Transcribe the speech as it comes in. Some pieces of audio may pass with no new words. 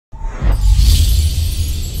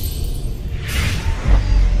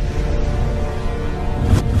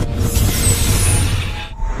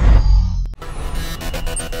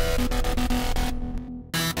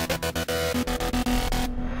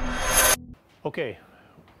Okay,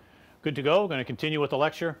 good to go. We're going to continue with the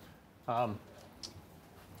lecture.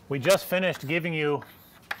 We just finished giving you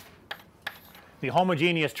the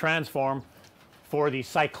homogeneous transform for the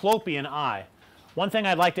cyclopean eye. One thing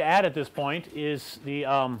I'd like to add at this point is the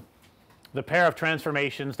pair of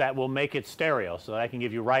transformations that will make it stereo, so that I can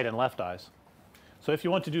give you right and left eyes. So if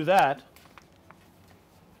you want to do that,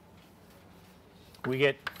 we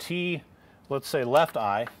get T, let's say left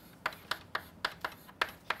eye,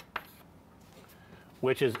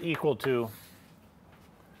 which is equal to,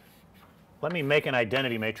 let me make an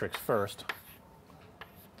identity matrix first.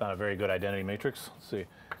 Not a very good identity matrix. Let's see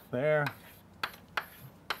there.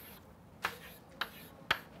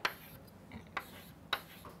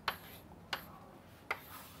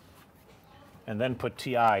 And then put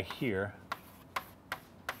TI here.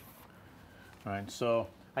 All right, so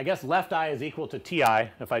I guess left eye is equal to TI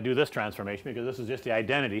if I do this transformation, because this is just the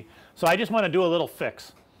identity. So I just want to do a little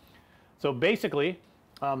fix. So basically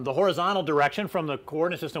the horizontal direction from the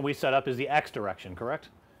coordinate system we set up is the x direction, correct?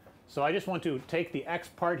 So I just want to take the x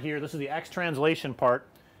part here, this is the x translation part,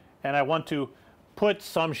 and I want to put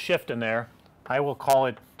some shift in there. I will call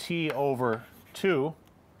it t over 2,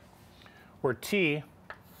 where t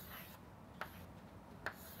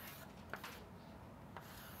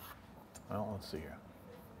well, let's see here.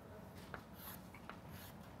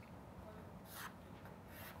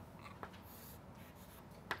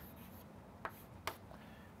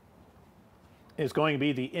 Is going to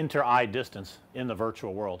be the inter-eye distance in the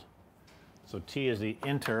virtual world. So t is the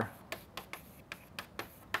inter-eye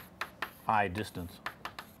distance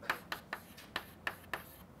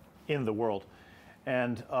in the world.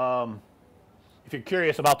 And if you're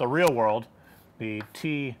curious about the real world, the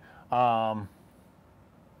t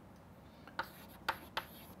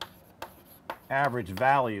average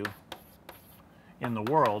value in the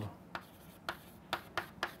world,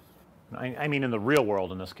 I mean in the real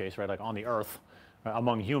world in this case, right, like on the earth,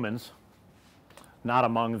 among humans, not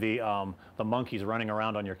among the monkeys running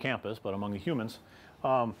around on your campus, but among the humans,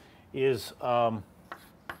 is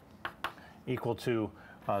equal to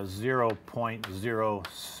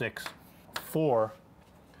 0.064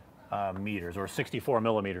 meters, or 64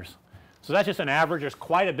 millimeters. So that's just an average. There's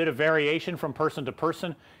quite a bit of variation from person to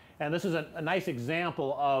person, and this is a nice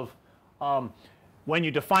example of when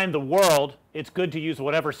you define the world, it's good to use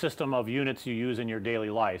whatever system of units you use in your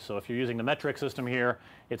daily life. So if you're using the metric system here,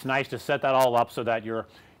 it's nice to set that all up so that your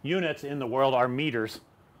units in the world are meters,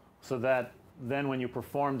 so that then when you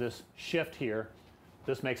perform this shift here,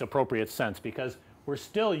 this makes appropriate sense, because we're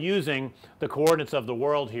still using the coordinates of the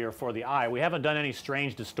world here for the eye. We haven't done any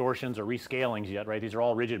strange distortions or rescalings yet, right? These are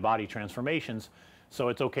all rigid body transformations, so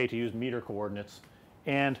it's okay to use meter coordinates.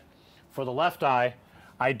 And for the left eye,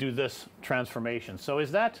 I do this transformation. So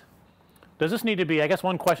is that, does this need to be, I guess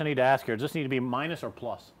one question I need to ask here, does this need to be minus or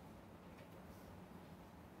plus?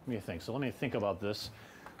 What do you think? So let me think about this.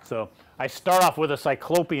 So I start off with a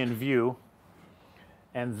cyclopean view,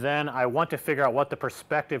 and then I want to figure out what the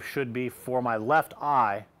perspective should be for my left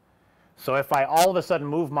eye. So if I all of a sudden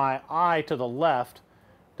move my eye to the left,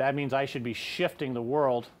 that means I should be shifting the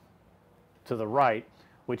world to the right,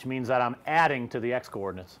 which means that I'm adding to the x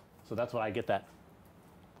coordinates. So that's what I get that.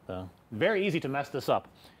 Very easy to mess this up.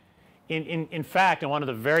 In fact, in one of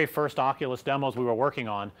the very first Oculus demos we were working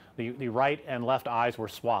on, the right and left eyes were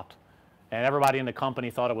swapped, and everybody in the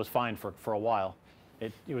company thought it was fine for a while.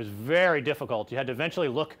 It was very difficult. You had to eventually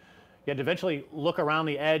look around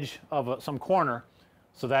the edge of some corner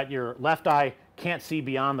so that your left eye can't see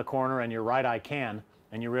beyond the corner and your right eye can,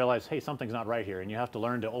 and you realize, hey, something's not right here, and you have to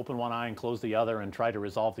learn to open one eye and close the other and try to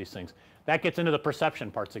resolve these things. That gets into the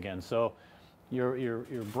perception parts again. So your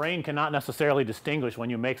brain cannot necessarily distinguish when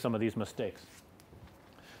you make some of these mistakes.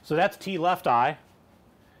 So that's T left eye,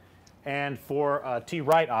 and for T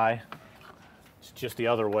right eye, it's just the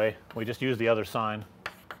other way. We just use the other sign.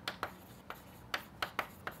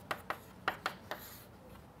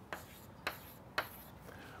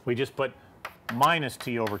 We just put minus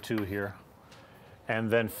T over 2 here, and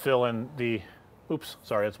then fill in the, oops,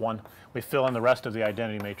 sorry, it's 1. We fill in the rest of the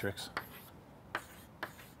identity matrix.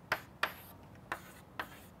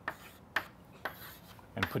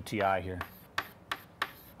 And put TI here.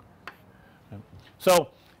 So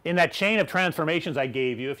in that chain of transformations I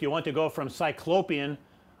gave you, if you want to go from cyclopean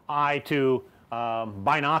eye to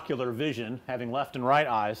binocular vision, having left and right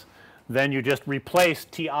eyes, then you just replace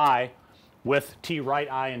TI with T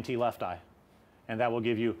right eye and T left eye, and that will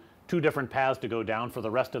give you 2 different paths to go down for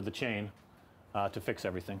the rest of the chain to fix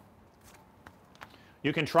everything.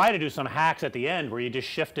 You can try to do some hacks at the end where you just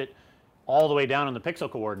shift it all the way down in the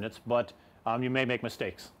pixel coordinates, but you may make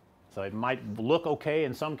mistakes. So it might look okay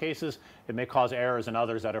in some cases, it may cause errors in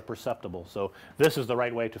others that are perceptible. So this is the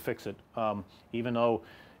right way to fix it, even though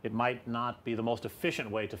it might not be the most efficient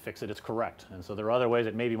way to fix it, it's correct. And so there are other ways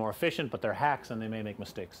that may be more efficient, but they're hacks and they may make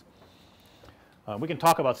mistakes. We can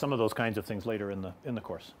talk about some of those kinds of things later in the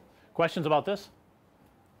course. Questions about this?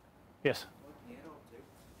 Yes?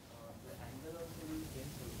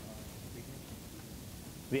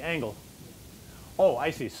 The angle. Oh, I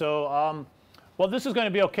see. So, well, this is going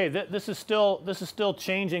to be okay. This is still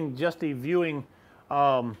changing just the viewing.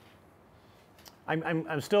 I'm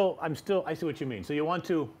still. I see what you mean. So you want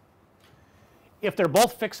to, if they're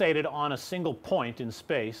both fixated on a single point in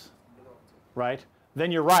space, right? Then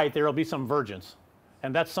you're right. There will be some vergence,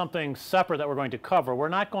 and that's something separate that we're going to cover. We're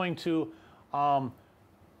not going to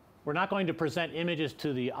present images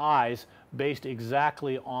to the eyes based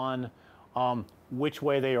exactly on which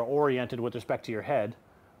way they are oriented with respect to your head,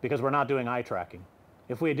 because we're not doing eye tracking.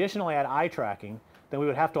 If we additionally add eye tracking, then we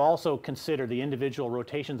would have to also consider the individual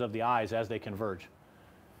rotations of the eyes as they converge.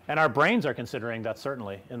 And our brains are considering that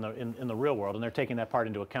certainly in the real world, and they're taking that part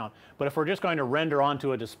into account. But if we're just going to render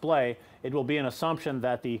onto a display, it will be an assumption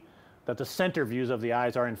that the center views of the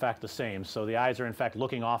eyes are in fact the same. So the eyes are in fact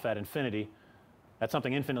looking off at infinity, at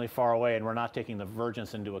something infinitely far away, and we're not taking the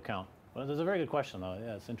vergence into account. Well, that's a very good question, though.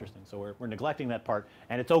 Yeah, it's interesting. So we're neglecting that part,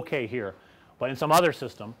 and it's okay here. But in some other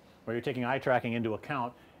system where you're taking eye tracking into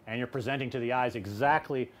account and you're presenting to the eyes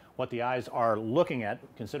exactly what the eyes are looking at,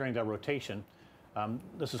 considering their rotation,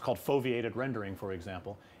 this is called foveated rendering, for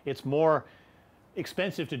example. It's more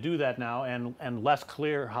expensive to do that now and less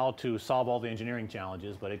clear how to solve all the engineering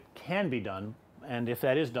challenges, but it can be done. And if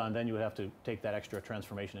that is done, then you would have to take that extra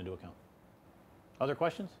transformation into account. Other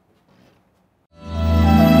questions?